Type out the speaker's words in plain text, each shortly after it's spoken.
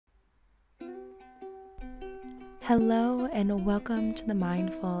Hello and welcome to the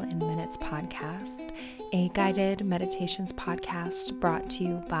Mindful in Minutes podcast, a guided meditations podcast brought to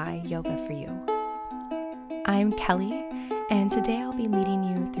you by Yoga for You. I'm Kelly, and today I'll be leading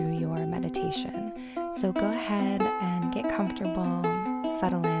you through your meditation. So go ahead and get comfortable,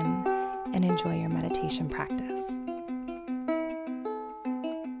 settle in, and enjoy your meditation practice.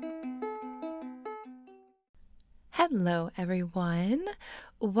 Hello, everyone.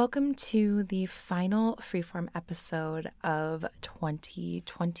 Welcome to the final freeform episode of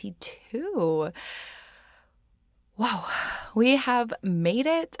 2022. Wow, we have made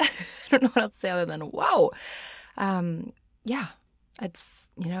it. I don't know what else to say other than wow.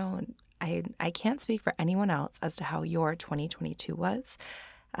 It's, I can't speak for anyone else as to how your 2022 was.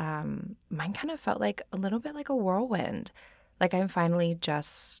 Mine kind of felt like a little bit like a whirlwind. Like I'm finally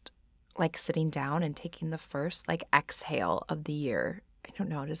just sitting down and taking the first exhale of the year. I don't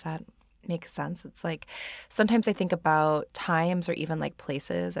know. Does that make sense? It's like sometimes I think about times or even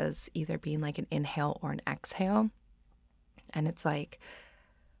places as either being an inhale or an exhale. And it's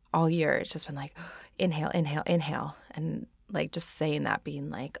all year it's just been inhale, inhale, inhale. And just saying that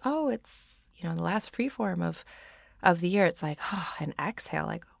being oh, it's, the last freeform of the year. It's an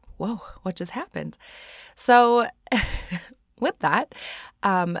exhale, whoa, what just happened? So with that,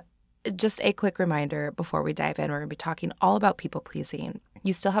 just a quick reminder before we dive in, we're going to be talking all about people pleasing.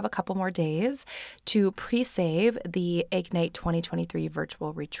 You still have a couple more days to pre-save the Ignite 2023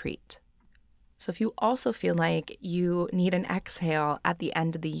 virtual retreat. So if you also feel like you need an exhale at the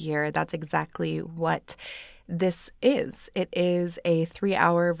end of the year, that's exactly what this is. It is a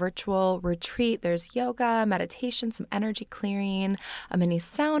 3-hour virtual retreat. There's yoga, meditation, some energy clearing, a mini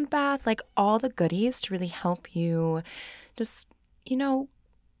sound bath, all the goodies to really help you just,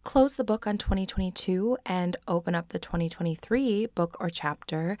 close the book on 2022 and open up the 2023 book or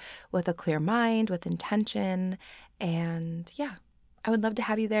chapter with a clear mind, with intention. And I would love to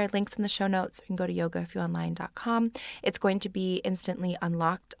have you there. Links in the show notes. You can go to yogaforyouonline.com. It's going to be instantly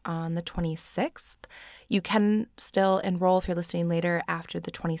unlocked on the 26th. You can still enroll if you're listening later after the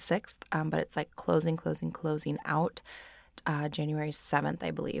 26th, but it's closing out January 7th,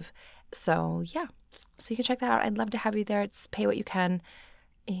 I believe. So you can check that out. I'd love to have you there. It's pay what you can.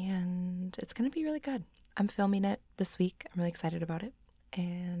 And it's going to be really good. I'm filming it this week. I'm really excited about it.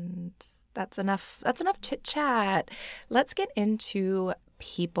 And that's enough chit chat. Let's get into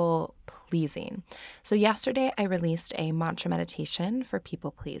people pleasing. So yesterday I released a mantra meditation for people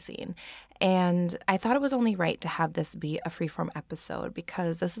pleasing. And I thought it was only right to have this be a freeform episode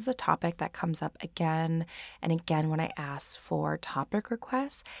because this is a topic that comes up again and again when I ask for topic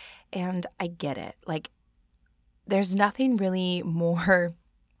requests. And I get it. There's nothing really more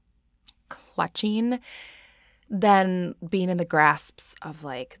clutching than being in the grasps of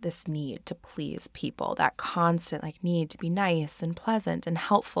this need to please people, that constant need to be nice and pleasant and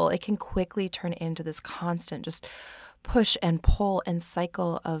helpful. It can quickly turn into this constant just push and pull and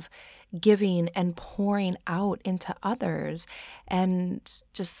cycle of giving and pouring out into others, and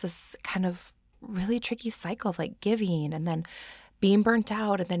just this kind of really tricky cycle of giving and then being burnt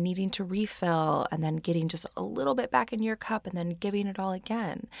out and then needing to refill and then getting just a little bit back in your cup and then giving it all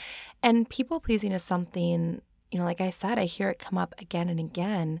again. And people pleasing is something, like I said, I hear it come up again and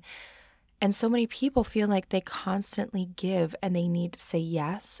again. And so many people feel like they constantly give and they need to say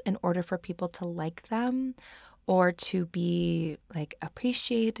yes in order for people to like them or to be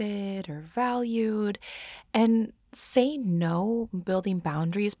appreciated or valued. And saying no, building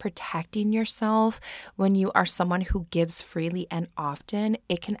boundaries, protecting yourself when you are someone who gives freely and often,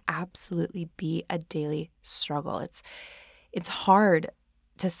 it can absolutely be a daily struggle. It's hard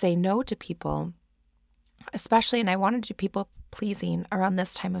to say no to people, especially, and I wanted to do people pleasing around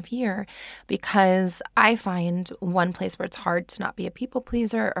this time of year because I find one place where it's hard to not be a people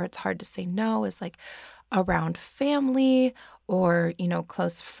pleaser or it's hard to say no is around family or,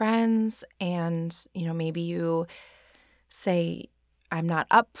 close friends. And, maybe you say, I'm not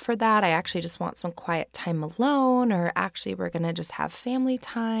up for that. I actually just want some quiet time alone, or actually we're going to just have family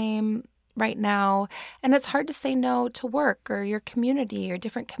time right now. And it's hard to say no to work or your community or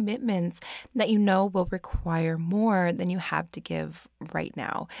different commitments that will require more than you have to give right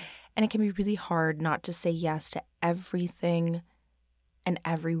now. And it can be really hard not to say yes to everything and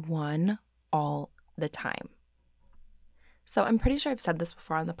everyone all the time. So I'm pretty sure I've said this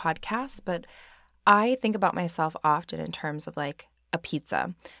before on the podcast, but I think about myself often in terms of a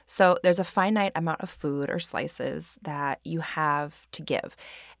pizza. So there's a finite amount of food or slices that you have to give.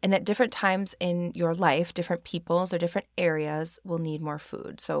 And at different times in your life, different peoples or different areas will need more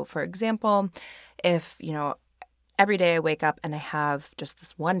food. So for example, if, every day I wake up and I have just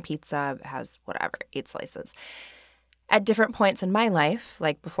this one pizza, it has 8 slices. at different points in my life,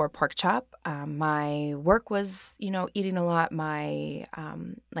 like before pork chop, my work was, eating a lot.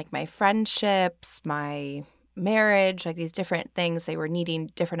 Like my friendships, my marriage, like these different things, they were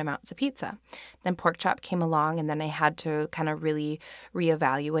needing different amounts of pizza. Then pork chop came along, and then I had to kind of really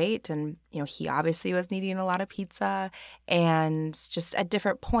reevaluate. And, he obviously was needing a lot of pizza. And just at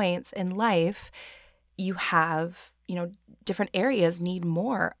different points in life, you have, different areas need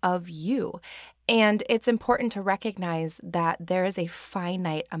more of you. And it's important to recognize that there is a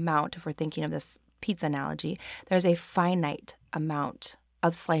finite amount, if we're thinking of this pizza analogy, there's a finite amount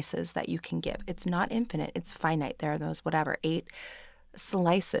of slices that you can give. It's not infinite, it's finite. There are those, 8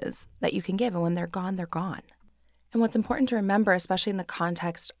 slices that you can give. And when they're gone, they're gone. And what's important to remember, especially in the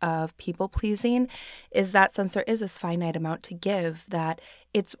context of people pleasing, is that since there is this finite amount to give, that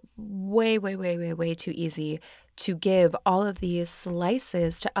it's way, way, way, way, way too easy to give all of these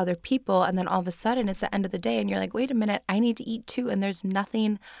slices to other people. And then all of a sudden it's the end of the day and you're like, wait a minute, I need to eat too. And there's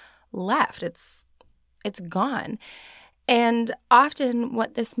nothing left. It's gone. And often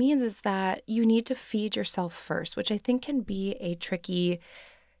what this means is that you need to feed yourself first, which I think can be a tricky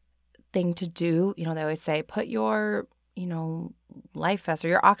thing to do. They always say, put your, life vest or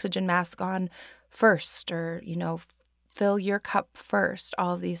your oxygen mask on first, or, fill your cup first,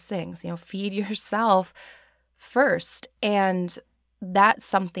 all of these things, feed yourself first. And that's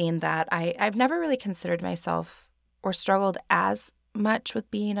something that I've never really considered myself or struggled as much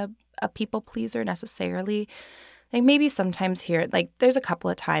with being a people pleaser necessarily. Like maybe sometimes here, like there's a couple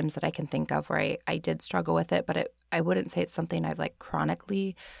of times that I can think of where I did struggle with it, but I wouldn't say it's something I've like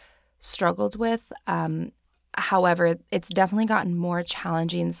chronically struggled with. However, it's definitely gotten more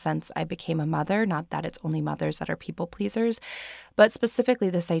challenging since I became a mother. Not that it's only mothers that are people pleasers, but specifically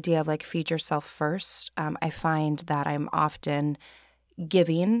this idea of like feed yourself first. I find that I'm often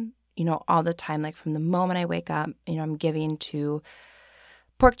giving, all the time, like from the moment I wake up, I'm giving to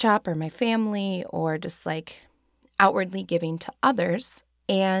pork chop or my family, or just like outwardly giving to others.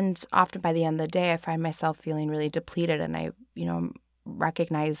 And often by the end of the day, I find myself feeling really depleted, and I'm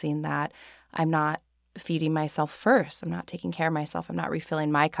recognizing that I'm not feeding myself first. I'm not taking care of myself. I'm not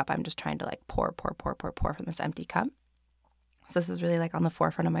refilling my cup. I'm just trying to like pour from this empty cup. So this is really like on the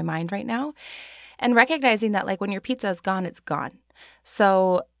forefront of my mind right now. And recognizing that like when your pizza is gone, it's gone.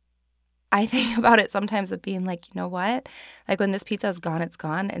 So I think about it sometimes of being like, you know what? Like when this pizza is gone, it's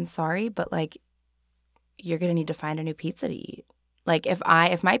gone. And sorry, but like you're going to need to find a new pizza to eat. Like if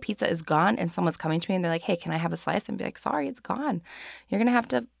my pizza is gone and someone's coming to me and they're like, hey, can I have a slice? And be like, sorry, it's gone. You're going to have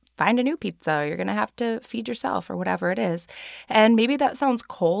to find a new pizza. Or you're going to have to feed yourself or whatever it is. And maybe that sounds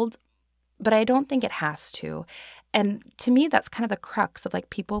cold, but I don't think it has to. And to me, that's kind of the crux of like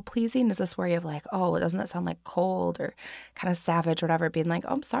people pleasing, is this worry of like, oh, doesn't that sound like cold or kind of savage or whatever, being like,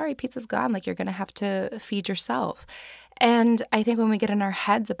 oh, I'm sorry, pizza's gone. Like you're going to have to feed yourself. And I think when we get in our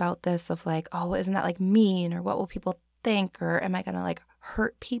heads about this of like, oh, isn't that like mean, or what will people think, or am I going to like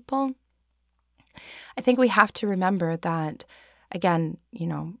hurt people? I think we have to remember that, again,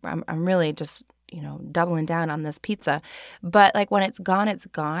 I'm really just, doubling down on this pizza, but like when it's gone, it's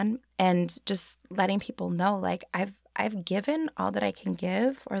gone. And just letting people know, like I've given all that I can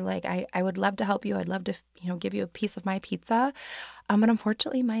give, or like I would love to help you. I'd love to, give you a piece of my pizza. But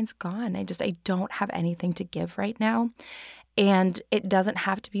unfortunately mine's gone. I don't have anything to give right now. And it doesn't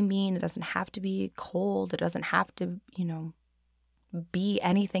have to be mean. It doesn't have to be cold. It doesn't have to, be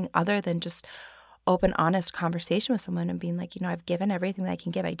anything other than just open, honest conversation with someone and being like, I've given everything that I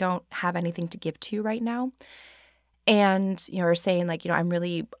can give. I don't have anything to give to you right now. And, or saying like, I'm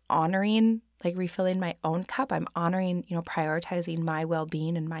really honoring, like refilling my own cup. I'm honoring, prioritizing my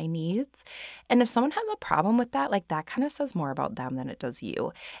well-being and my needs. And if someone has a problem with that, like that kind of says more about them than it does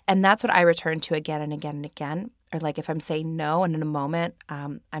you. And that's what I return to again and again and again. Or like if I'm saying no, and in a moment,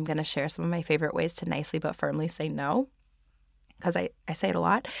 I'm going to share some of my favorite ways to nicely but firmly say no, because I say it a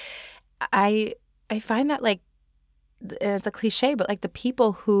lot. I find that like, it's a cliche, but like the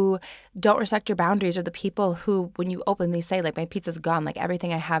people who don't respect your boundaries are the people who, when you openly say like my pizza's gone, like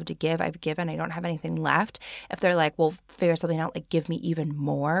everything I have to give, I've given, I don't have anything left. If they're like, well, figure something out, like give me even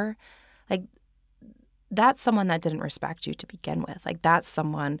more. Like that's someone that didn't respect you to begin with. Like that is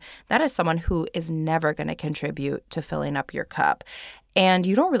someone who is never going to contribute to filling up your cup. And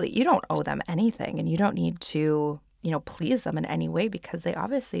you don't owe them anything, and you don't need to, please them in any way, because they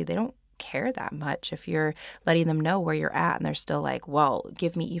don't care that much if you're letting them know where you're at and they're still like, well,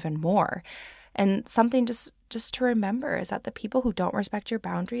 give me even more. And something just to remember is that the people who don't respect your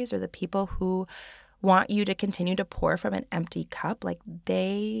boundaries, or the people who want you to continue to pour from an empty cup, like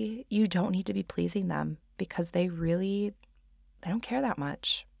you don't need to be pleasing them, because they don't care that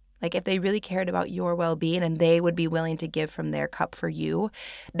much. Like if they really cared about your well-being and they would be willing to give from their cup for you,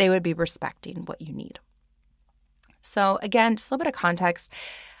 they would be respecting what you need. So again, just a little bit of context.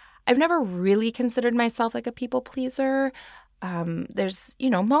 I've never really considered myself like a people pleaser. There's,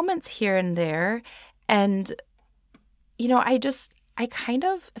 moments here and there. And, I kind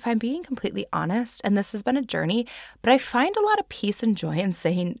of, if I'm being completely honest, and this has been a journey, but I find a lot of peace and joy in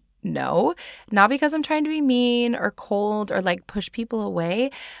saying no, not because I'm trying to be mean or cold or like push people away,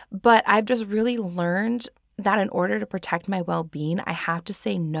 but I've just really learned that in order to protect my well-being, I have to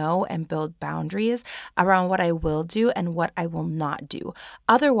say no and build boundaries around what I will do and what I will not do.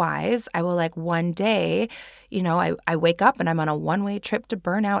 Otherwise, I will one day, I wake up and I'm on a one-way trip to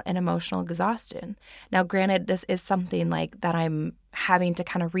burnout and emotional exhaustion. Now, granted, this is something that I'm having to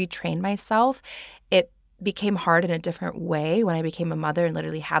kind of retrain myself. It became hard in a different way when I became a mother and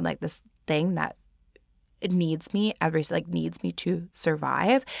literally had this thing that it needs me to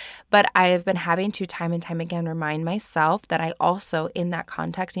survive. But I've been having to time and time again remind myself that I also in that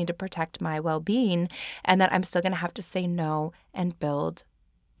context need to protect my well-being and that I'm still going to have to say no and build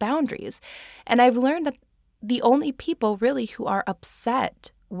boundaries. And I've learned that the only people really who are upset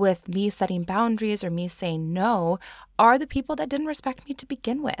with me setting boundaries or me saying no are the people that didn't respect me to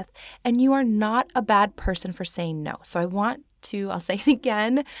begin with. And you are not a bad person for saying no. So I'll say it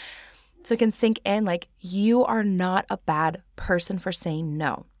again, so it can sink in, you are not a bad person for saying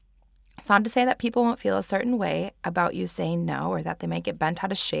no. It's not to say that people won't feel a certain way about you saying no or that they might get bent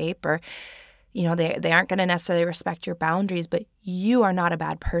out of shape or, they aren't going to necessarily respect your boundaries, but you are not a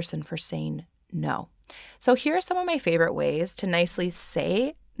bad person for saying no. So here are some of my favorite ways to nicely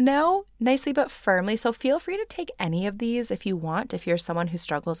say no, nicely but firmly. So feel free to take any of these if you want, if you're someone who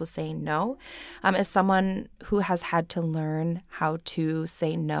struggles with saying no. As someone who has had to learn how to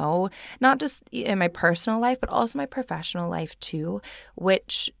say no, not just in my personal life, but also my professional life too,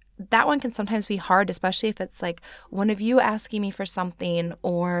 which that one can sometimes be hard, especially if it's one of you asking me for something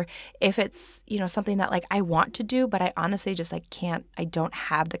or if it's, something that I want to do, but I honestly just can't, I don't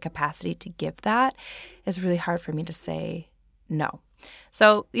have the capacity to give that. It's really hard for me to say no.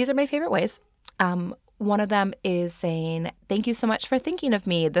 So these are my favorite ways. One of them is saying, thank you so much for thinking of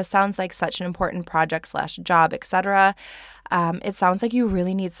me. This sounds like such an important project / job, etc. It sounds like you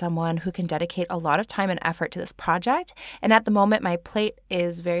really need someone who can dedicate a lot of time and effort to this project. And at the moment, my plate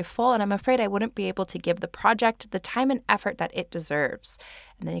is very full, and I'm afraid I wouldn't be able to give the project the time and effort that it deserves.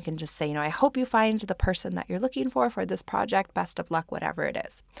 And then you can just say, I hope you find the person that you're looking for this project. Best of luck, whatever it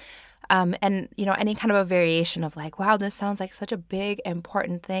is. And, any kind of a variation of wow, this sounds like such a big,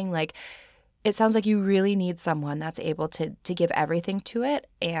 important thing. It sounds like you really need someone that's able to give everything to it.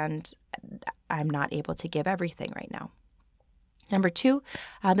 And I'm not able to give everything right now. Number 2,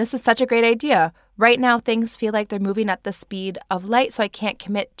 this is such a great idea. Right now, things feel like they're moving at the speed of light, so I can't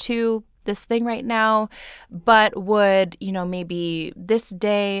commit to this thing right now, but would, maybe this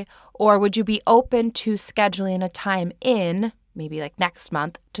day, or would you be open to scheduling a time in maybe next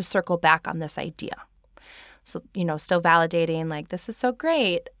month to circle back on this idea? So, still validating this is so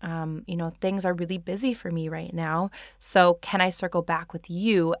great. Things are really busy for me right now. So can I circle back with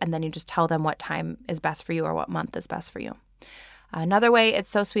you? And then you just tell them what time is best for you or what month is best for you. Another way,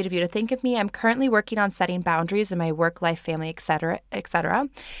 it's so sweet of you to think of me. I'm currently working on setting boundaries in my work, life, family, etc., etc.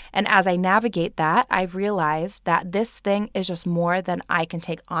 And as I navigate that, I've realized that this thing is just more than I can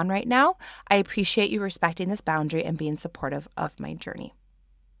take on right now. I appreciate you respecting this boundary and being supportive of my journey.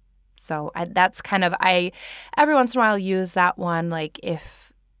 So that's kind of, every once in a while use that one,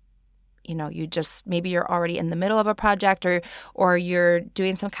 if you just, maybe you're already in the middle of a project or you're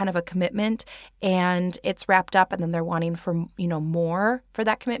doing some kind of a commitment and it's wrapped up and then they're wanting for, more for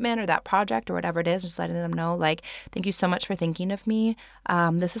that commitment or that project or whatever it is, just letting them know, thank you so much for thinking of me.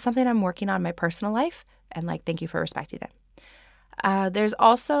 This is something I'm working on in my personal life and thank you for respecting it. There's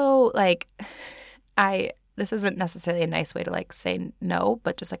also this isn't necessarily a nice way to say no,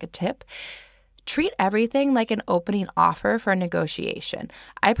 but just a tip. Treat everything like an opening offer for a negotiation.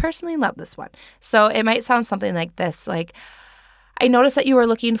 I personally love this one. So it might sound something like this, I noticed that you were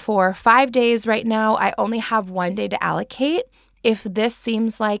looking for 5 days right now. I only have 1 day to allocate. If this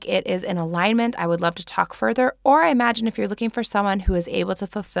seems like it is in alignment, I would love to talk further. Or I imagine if you're looking for someone who is able to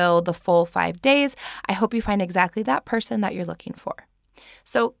fulfill the full 5 days, I hope you find exactly that person that you're looking for.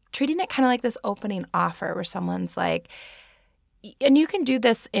 So treating it kind of like this opening offer where someone's and you can do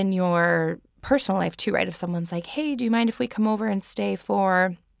this in your personal life too, right? If someone's hey, do you mind if we come over and stay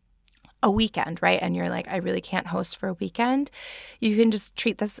for a weekend, right? And you're I really can't host for a weekend. You can just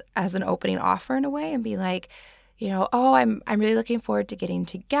treat this as an opening offer in a way and be oh, I'm really looking forward to getting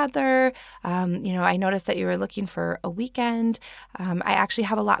together. I noticed that you were looking for a weekend. I actually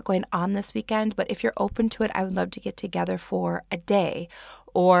have a lot going on this weekend, but if you're open to it, I would love to get together for a day.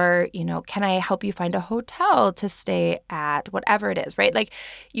 Or, can I help you find a hotel to stay at, whatever it is, right? Like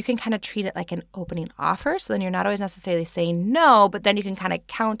you can kind of treat it like an opening offer. So then you're not always necessarily saying no, but then you can kind of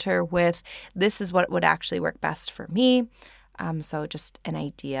counter with, this is what would actually work best for me. So just an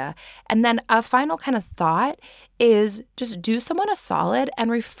idea. And then a final kind of thought is just do someone a solid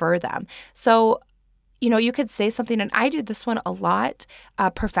and refer them. So, you could say something, and I do this one a lot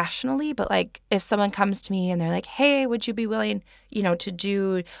professionally, but like if someone comes to me and they're like, hey, would you be willing, to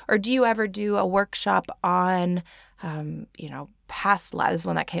do, or do you ever do a workshop on, past lives? This is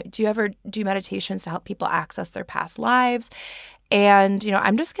one that came. Do you ever do meditations to help people access their past lives? And,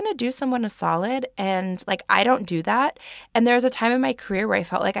 I'm just going to do someone a solid. And like, I don't do that. And there was a time in my career where I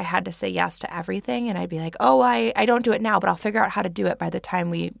felt like I had to say yes to everything. And I'd be like, oh, I don't do it now, but I'll figure out how to do it by the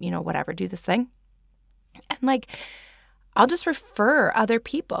time we, whatever, do this thing. And like, I'll just refer other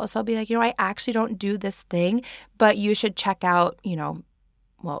people. So I'll be like, I actually don't do this thing, but you should check out,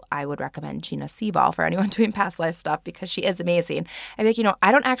 well, I would recommend Gina Seaball for anyone doing past life stuff because she is amazing. I'd be like,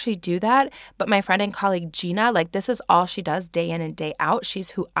 I don't actually do that, but my friend and colleague Gina, like this is all she does day in and day out.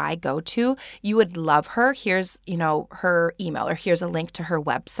 She's who I go to. You would love her. Here's, her email, or here's a link to her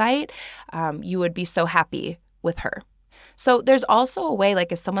website. You would be so happy with her. So there's also a way,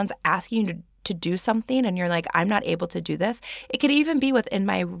 like if someone's asking you to do something and you're like, I'm not able to do this, it could even be within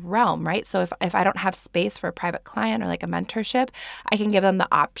my realm, right? So if I don't have space for a private client or like a mentorship, I can give them the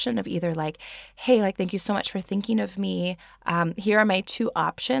option of either like, hey, like, thank you so much for thinking of me. Here are my 2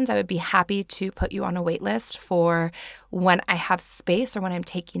 options. I would be happy to put you on a wait list for when I have space or when I'm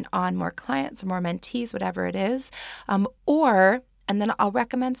taking on more clients or more mentees, whatever it is. And then I'll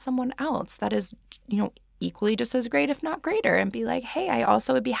recommend someone else that is, equally just as great, if not greater, and be like, hey, I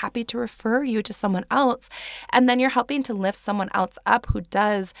also would be happy to refer you to someone else. And then you're helping to lift someone else up who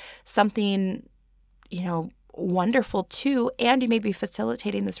does something, wonderful too. And you may be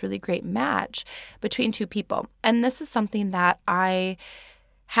facilitating this really great match between 2 people. And this is something that I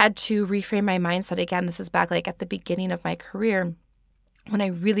had to reframe my mindset. Again, this is back like at the beginning of my career. When I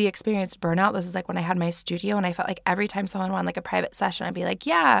really experienced burnout, this is like when I had my studio and I felt like every time someone wanted like a private session, I'd be like,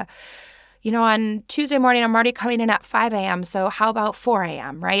 yeah, on Tuesday morning, I'm already coming in at 5 a.m. So how about 4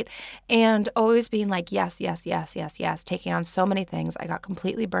 a.m., right? And always being like, yes, yes, yes, yes, yes, taking on so many things. I got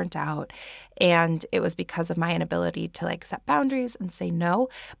completely burnt out. And it was because of my inability to like set boundaries and say no.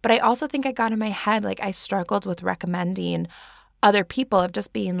 But I also think I got in my head, like I struggled with recommending other people of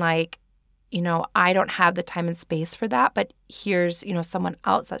just being like, I don't have the time and space for that, but here's, someone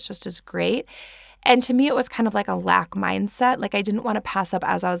else that's just as great. And to me, it was kind of like a lack mindset. Like I didn't want to pass up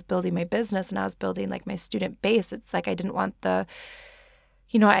as I was building my business and I was building like my student base. It's like I didn't want it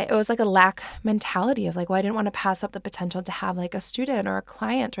was like a lack mentality of like, well, I didn't want to pass up the potential to have like a student or a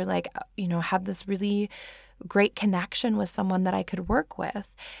client or like, have this really great connection with someone that I could work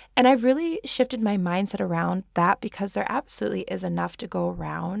with. And I've really shifted my mindset around that because there absolutely is enough to go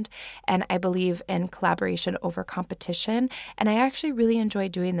around. And I believe in collaboration over competition. And I actually really enjoy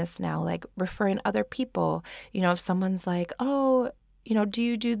doing this now, like referring other people. If someone's like, oh, do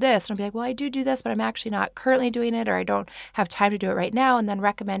you do this? And I'll be like, well, I do this, but I'm actually not currently doing it, or I don't have time to do it right now. And then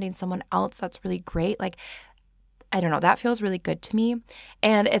recommending someone else that's really great. Like, I don't know, that feels really good to me.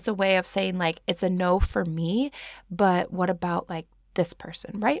 And it's a way of saying like, it's a no for me, but what about like this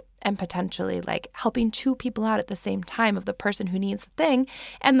person, right? And potentially like helping 2 people out at the same time, of the person who needs the thing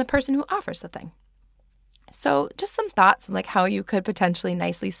and the person who offers the thing. So just some thoughts on like how you could potentially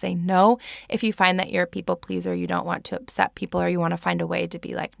nicely say no if you find that you're a people pleaser, you don't want to upset people, or you want to find a way to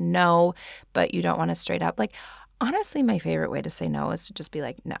be like no, but you don't want to straight up. Like honestly, my favorite way to say no is to just be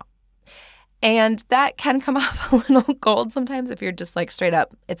like no. And that can come off a little cold sometimes if you're just like straight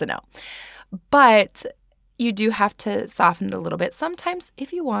up, it's a no. But you do have to soften it a little bit sometimes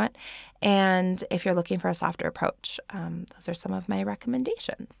if you want. And if you're looking for a softer approach, those are some of my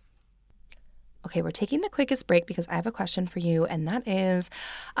recommendations. Okay, we're taking the quickest break because I have a question for you, and that is,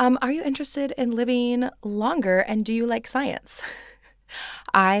 are you interested in living longer, and do you like science?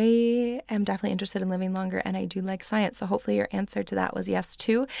 I am definitely interested in living longer, and I do like science. So hopefully your answer to that was yes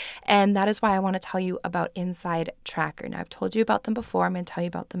too. And that is why I want to tell you about Inside Tracker. Now, I've told you about them before. I'm going to tell you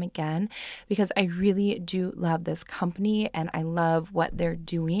about them again because I really do love this company and I love what they're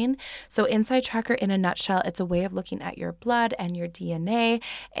doing. So Inside Tracker, in a nutshell, it's a way of looking at your blood and your DNA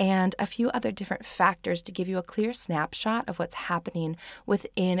and a few other different factors to give you a clear snapshot of what's happening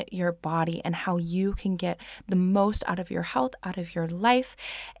within your body and how you can get the most out of your health, out of your life.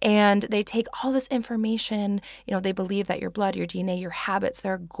 And they take all this information, they believe that your blood, your DNA, your habits,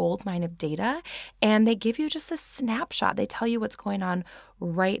 they're a gold mine of data. And they give you just a snapshot. They tell you what's going on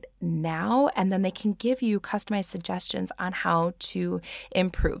right now, and then they can give you customized suggestions on how to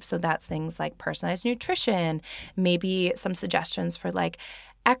improve. So that's things like personalized nutrition, maybe some suggestions for like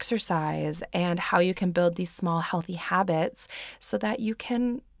exercise and how you can build these small healthy habits so that you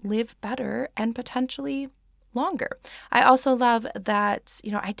can live better and potentially longer. I also love that,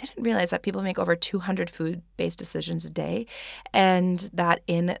 I didn't realize that people make over 200 food-based decisions a day, and that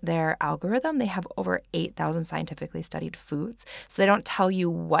in their algorithm, they have over 8,000 scientifically studied foods. So they don't tell you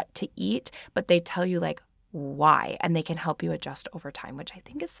what to eat, but they tell you like why, and they can help you adjust over time, which I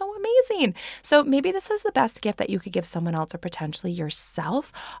think is so amazing. So maybe this is the best gift that you could give someone else or potentially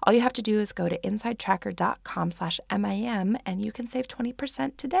yourself. All you have to do is go to insidetracker.com/MIM and you can save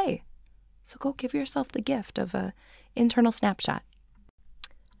 20% today. So go give yourself the gift of an internal snapshot.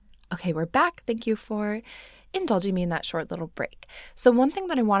 Okay, we're back. Thank you for indulging me in that short little break. So one thing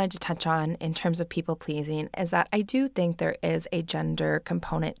that I wanted to touch on in terms of people pleasing is that I do think there is a gender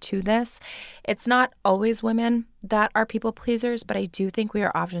component to this. It's not always women that are people pleasers, but I do think we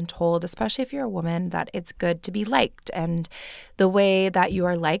are often told, especially if you're a woman, that it's good to be liked. And the way that you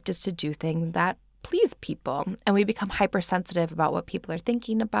are liked is to do things that please people. And we become hypersensitive about what people are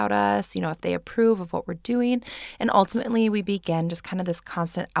thinking about us, if they approve of what we're doing. And ultimately, we begin just kind of this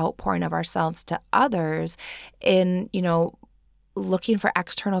constant outpouring of ourselves to others in, looking for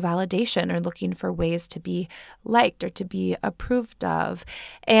external validation or looking for ways to be liked or to be approved of.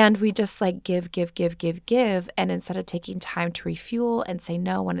 And we just like give. And instead of taking time to refuel and say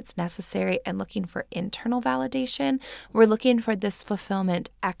no when it's necessary and looking for internal validation, we're looking for this fulfillment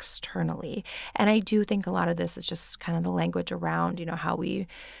externally. And I do think a lot of this is just kind of the language around, how we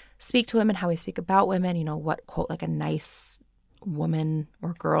speak to women, how we speak about women, what quote like a nice woman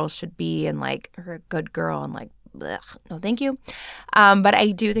or girl should be, and like, or a good girl, and like, blech, no thank you. But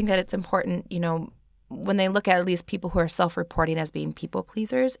I do think that it's important, when they look at least people who are self-reporting as being people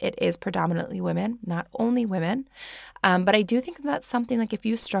pleasers, it is predominantly women, not only women. But I do think that's something like if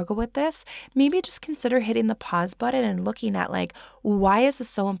you struggle with this, maybe just consider hitting the pause button and looking at like, why is this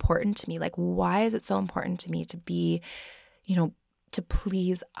so important to me? Like, why is it so important to me to be, to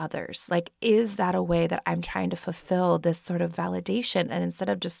please others? Like, is that a way that I'm trying to fulfill this sort of validation? And instead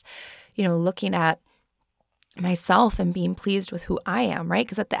of just, looking at myself and being pleased with who I am, right?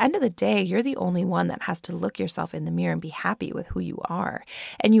 Because at the end of the day, you're the only one that has to look yourself in the mirror and be happy with who you are.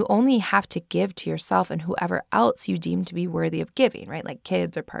 And you only have to give to yourself and whoever else you deem to be worthy of giving, right? Like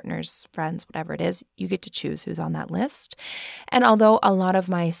kids or partners, friends, whatever it is, you get to choose who's on that list. And although a lot of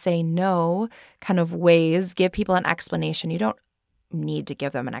my say no kind of ways give people an explanation, you don't need to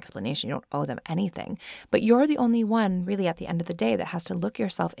give them an explanation. You don't owe them anything. But you're the only one really at the end of the day that has to look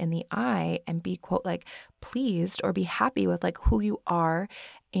yourself in the eye and be, quote, like pleased or be happy with like who you are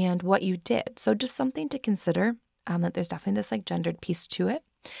and what you did. So just something to consider, that there's definitely this like gendered piece to it.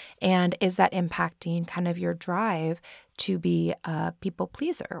 And is that impacting kind of your drive to be a people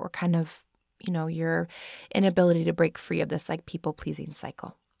pleaser or kind of, your inability to break free of this like people pleasing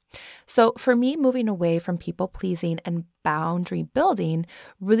cycle? So for me, moving away from people pleasing and boundary building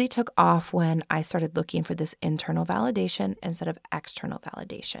really took off when I started looking for this internal validation instead of external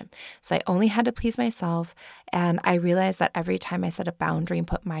validation. So I only had to please myself. And I realized that every time I set a boundary and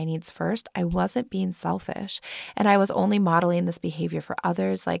put my needs first, I wasn't being selfish. And I was only modeling this behavior for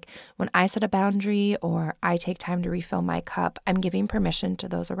others. Like when I set a boundary or I take time to refill my cup, I'm giving permission to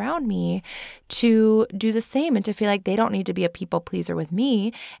those around me to do the same and to feel like they don't need to be a people pleaser with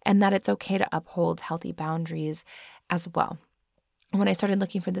me, and that it's okay to uphold healthy boundaries as well. When I started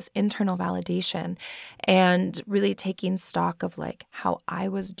looking for this internal validation and really taking stock of like how I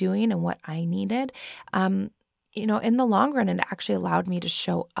was doing and what I needed, in the long run, it actually allowed me to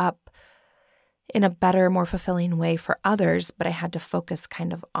show up in a better, more fulfilling way for others. But I had to focus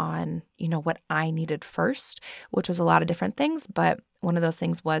kind of on, what I needed first, which was a lot of different things. But one of those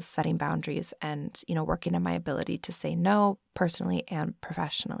things was setting boundaries and, working on my ability to say no personally and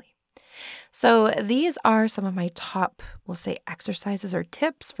professionally. So these are some of my top, we'll say, exercises or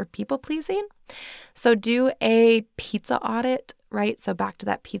tips for people pleasing. So do a pizza audit, right? So back to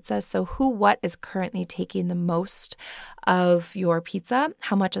that pizza. So what is currently taking the most of your pizza?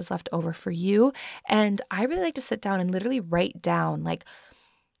 How much is left over for you? And I really like to sit down and literally write down like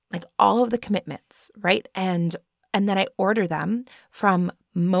all of the commitments, right? And then I order them from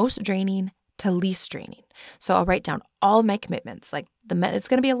most draining to least draining. So I'll write down all of my commitments, like it's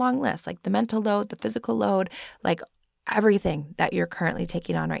going to be a long list, like the mental load, the physical load, like everything that you're currently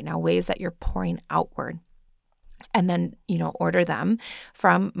taking on right now, ways that you're pouring outward. And then, order them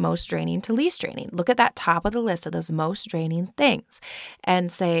from most draining to least draining. Look at that top of the list of those most draining things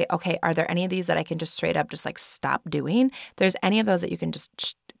and say, okay, are there any of these that I can just straight up just like stop doing? If there's any of those that you can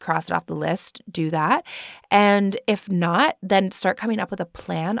just cross it off the list, do that. And if not, then start coming up with a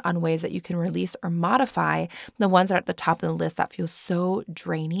plan on ways that you can release or modify the ones that are at the top of the list that feel so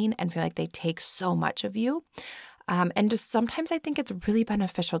draining and feel like they take so much of you. And just sometimes I think it's really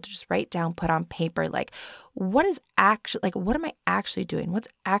beneficial to just write down, put on paper, like what am I actually doing? What's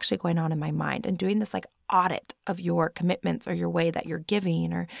actually going on in my mind? And doing this like audit of your commitments or your way that you're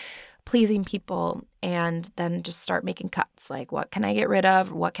giving or pleasing people, and then just start making cuts. Like, what can I get rid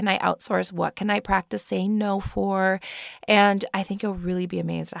of? What can I outsource? What can I practice saying no for? And I think you'll really be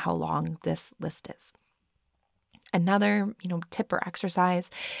amazed at how long this list is. Another, tip or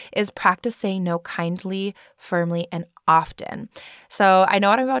exercise is practice saying no kindly, firmly, and often. So I know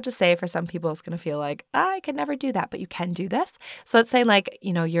what I'm about to say for some people is going to feel like, I could never do that, but you can do this. So let's say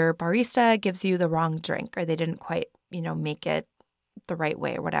your barista gives you the wrong drink or they didn't quite, make it the right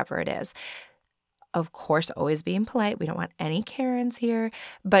way or whatever it is. Of course, always being polite. We don't want any Karens here,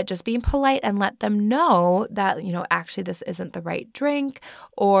 but just being polite and let them know that, actually this isn't the right drink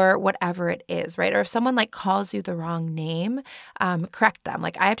or whatever it is, right? Or if someone calls you the wrong name, correct them.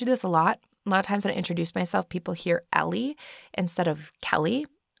 I have to do this a lot. A lot of times when I introduce myself, people hear Ellie instead of Kelly,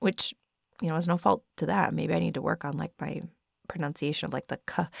 which, is no fault to that. Maybe I need to work on my pronunciation of the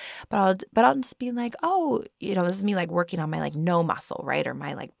k, but I'll just be like, oh, this is me working on my no muscle, right? Or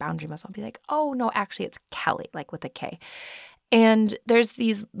my boundary muscle. I'll be like, oh no, actually it's Kelly, with a K. And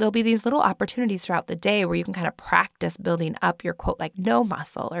there'll be these little opportunities throughout the day where you can kind of practice building up your quote, no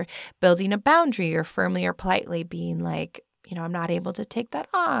muscle, or building a boundary, or firmly or politely being I'm not able to take that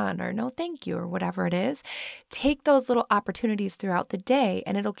on, or no, thank you, or whatever it is. Take those little opportunities throughout the day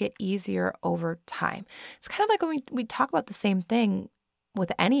and it'll get easier over time. It's kind of like when we talk about the same thing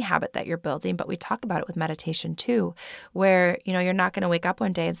with any habit that you're building, but we talk about it with meditation too, where, you're not going to wake up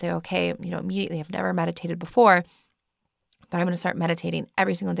one day and say, okay, immediately I've never meditated before, but I'm going to start meditating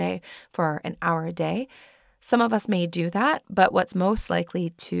every single day for an hour a day. Some of us may do that, but what's most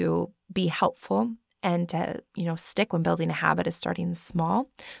likely to be helpful and to, stick when building a habit is starting small.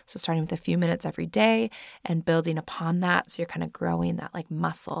 So starting with a few minutes every day and building upon that. So you're kind of growing that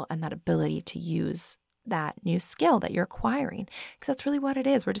muscle and that ability to use that new skill that you're acquiring. Because that's really what it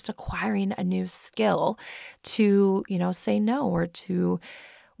is. We're just acquiring a new skill to, say no or to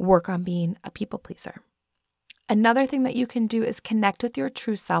work on being a people pleaser. Another thing that you can do is connect with your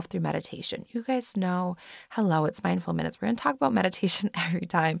true self through meditation. You guys know, hello, it's Mindful Minutes. We're going to talk about meditation every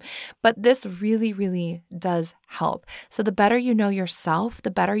time, but this really, really does help. So the better you know yourself, the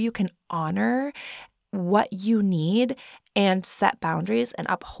better you can honor what you need and set boundaries and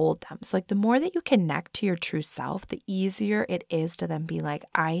uphold them. So the more that you connect to your true self, the easier it is to then be like,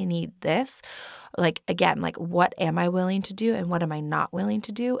 I need this. Again, what am I willing to do and what am I not willing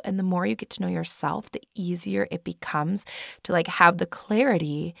to do? And the more you get to know yourself, the easier it becomes to have the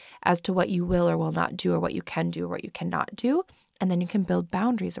clarity as to what you will or will not do, or what you can do or what you cannot do. And then you can build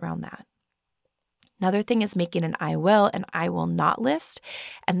boundaries around that. Another thing is making an I will and I will not list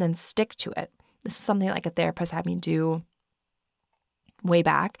and then stick to it. This is something a therapist had me do way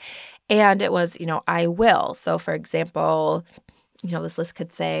back. And it was, I will. So for example, this list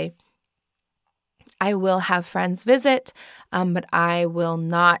could say, I will have friends visit, but I will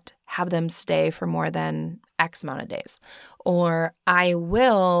not have them stay for more than X amount of days. Or I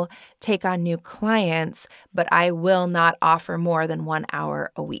will take on new clients, but I will not offer more than 1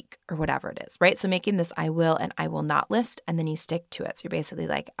 hour a week, or whatever it is, right? So making this I will and I will not list, and then you stick to it. So you're basically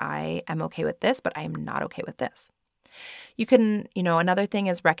I am okay with this, but I am not okay with this. You can, another thing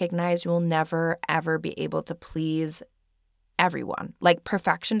is recognize you will never, ever be able to please everyone.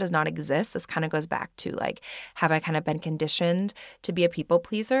 Perfection does not exist. This kind of goes back to have I kind of been conditioned to be a people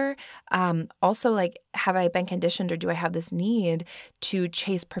pleaser? Also, have I been conditioned, or do I have this need to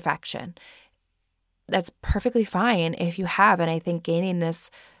chase perfection? That's perfectly fine if you have. And I think gaining this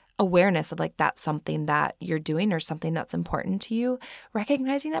awareness of that's something that you're doing or something that's important to you,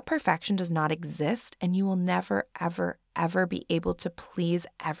 recognizing that perfection does not exist and you will never, ever, ever be able to please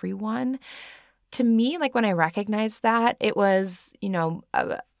everyone. To me, when I recognized that, it was,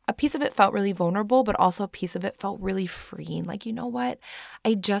 a piece of it felt really vulnerable, but also a piece of it felt really freeing. You know what?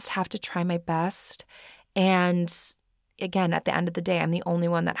 I just have to try my best. And again, at the end of the day, I'm the only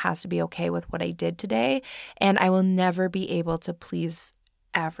one that has to be okay with what I did today. And I will never be able to please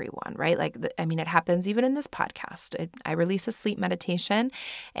everyone, right? It happens even in this podcast. I release a sleep meditation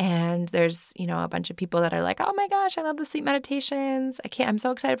and there's, a bunch of people that are like, oh my gosh, I love the sleep meditations. I'm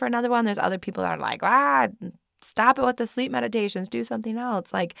so excited for another one. There's other people that are like, stop it with the sleep meditations, do something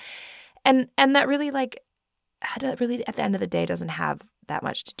else. Like, and that really really at the end of the day doesn't have that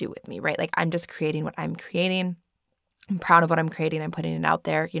much to do with me, right? Like I'm just creating what I'm creating. I'm proud of what I'm creating. I'm putting it out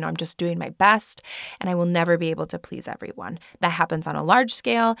there. I'm just doing my best, and I will never be able to please everyone. That happens on a large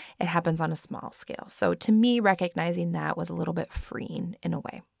scale. It happens on a small scale. So to me, recognizing that was a little bit freeing in a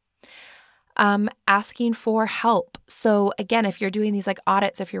way. Asking for help. So again, if you're doing these like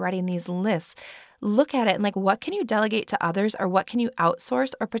audits, if you're writing these lists, look at it and like, what can you delegate to others, or what can you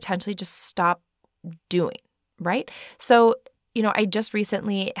outsource or potentially just stop doing, right? So I just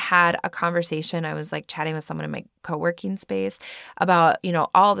recently had a conversation. I was like chatting with someone in my co-working space about,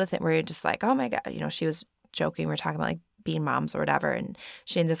 all of the things where you're just like, oh my God, she was joking. We're talking about like being moms or whatever. And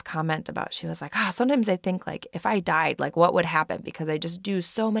she had this comment about, she was like, sometimes I think like if I died, like what would happen? Because I just do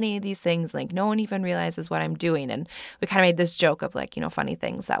so many of these things, like no one even realizes what I'm doing. And we kind of made this joke of like, funny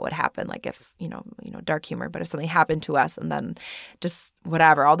things that would happen, like if, dark humor, but if something happened to us and then just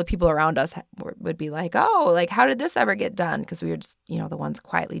whatever, all the people around us would be like, oh, like how did this ever get done? Because we were just, the ones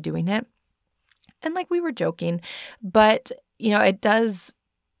quietly doing it. And like we were joking, but,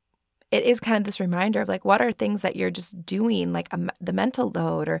 it is kind of this reminder of like, what are things that you're just doing, like the mental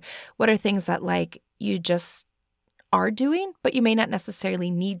load, or what are things that like you just are doing, but you may not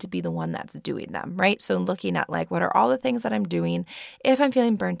necessarily need to be the one that's doing them, right? So looking at like, what are all the things that I'm doing? If I'm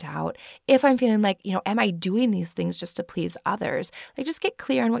feeling burnt out, if I'm feeling like, am I doing these things just to please others? Like just get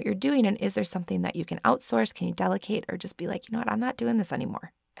clear on what you're doing. And is there something that you can outsource? Can you delegate, or just be like, I'm not doing this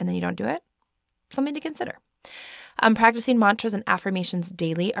anymore. And then you don't do it? Something to consider. Practicing mantras and affirmations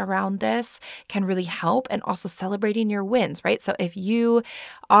daily around this can really help, and also celebrating your wins, right? So if you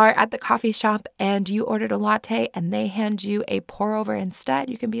are at the coffee shop and you ordered a latte and they hand you a pour over instead,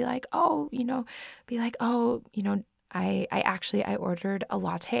 you can be like, I ordered a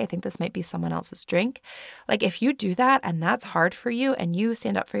latte. I think this might be someone else's drink. Like if you do that and that's hard for you and you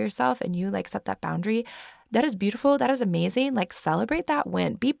stand up for yourself and you like set that boundary, that is beautiful. That is amazing. Like celebrate that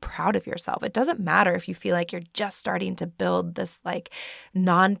win. Be proud of yourself. It doesn't matter if you feel like you're just starting to build this like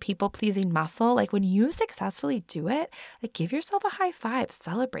non-people pleasing muscle. Like when you successfully do it, like give yourself a high five,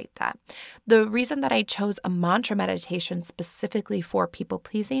 celebrate that. The reason that I chose a mantra meditation specifically for people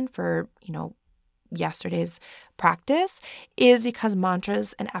pleasing for, yesterday's practice is because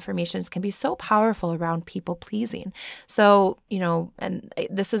mantras and affirmations can be so powerful around people pleasing. So, and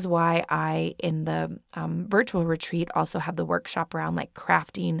this is why I, in the virtual retreat, also have the workshop around like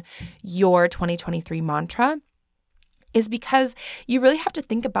crafting your 2023 mantra, is because you really have to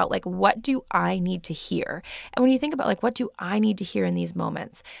think about like, what do I need to hear? And when you think about like, what do I need to hear in these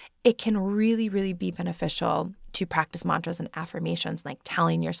moments, it can really, really be beneficial to practice mantras and affirmations, like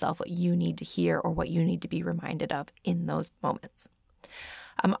telling yourself what you need to hear or what you need to be reminded of in those moments.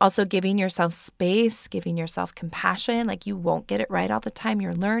 Also giving yourself space, giving yourself compassion. Like you won't get it right all the time.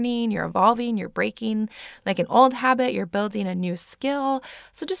 You're learning, you're evolving, you're breaking like an old habit, you're building a new skill.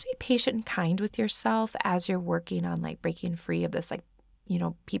 So just be patient and kind with yourself as you're working on like breaking free of this like,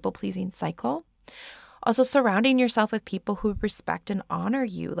 people pleasing cycle. Also surrounding yourself with people who respect and honor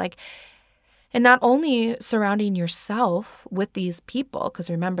you. And not only surrounding yourself with these people, because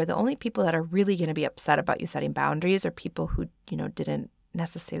remember, the only people that are really going to be upset about you setting boundaries are people who, didn't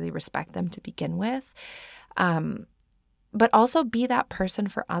necessarily respect them to begin with. But also be that person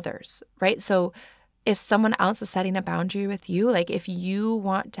for others, right? So if someone else is setting a boundary with you, like if you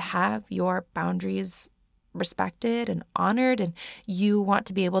want to have your boundaries respected and honored and you want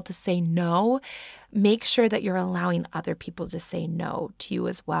to be able to say no, make sure that you're allowing other people to say no to you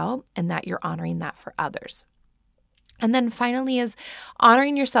as well, and that you're honoring that for others. And then finally is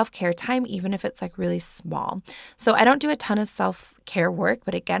honoring your self-care time, even if it's like really small. So I don't do a ton of self-care work,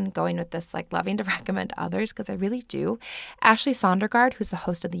 but again, going with this like loving to recommend others because I really do. Ashley Sondergaard, who's the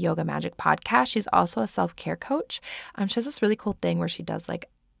host of the Yoga Magic podcast, she's also a self-care coach. She has this really cool thing where she does like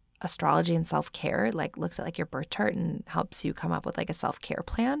astrology and self-care, like looks at like your birth chart and helps you come up with like a self-care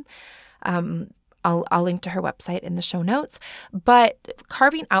plan. I'll link to her website in the show notes. But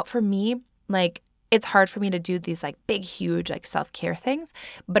carving out for me, like it's hard for me to do these like big, huge like self-care things,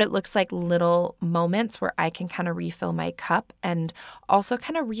 but it looks like little moments where I can kind of refill my cup and also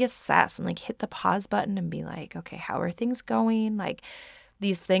kind of reassess and like hit the pause button and be like, okay, how are things going? Like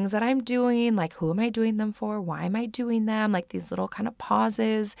these things that I'm doing, like who am I doing them for? Why am I doing them? Like these little kind of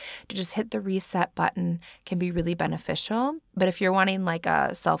pauses to just hit the reset button can be really beneficial. But if you're wanting like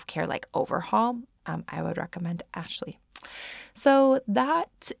a self-care like overhaul, I would recommend Ashley. So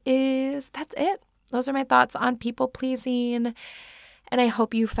that's it. Those are my thoughts on people pleasing. And I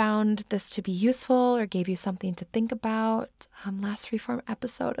hope you found this to be useful or gave you something to think about. last Freeform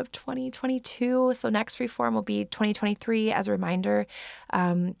episode of 2022. So next Freeform will be 2023 as a reminder.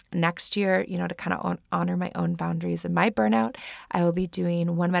 Next year, to kind of honor my own boundaries and my burnout, I will be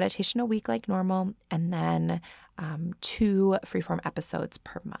doing 1 meditation a week like normal, and then 2 Freeform episodes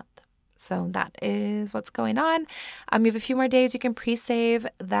per month. So that is what's going on. You have a few more days. You can pre-save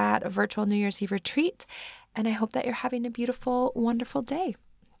that virtual New Year's Eve retreat. And I hope that you're having a beautiful, wonderful day.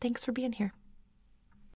 Thanks for being here.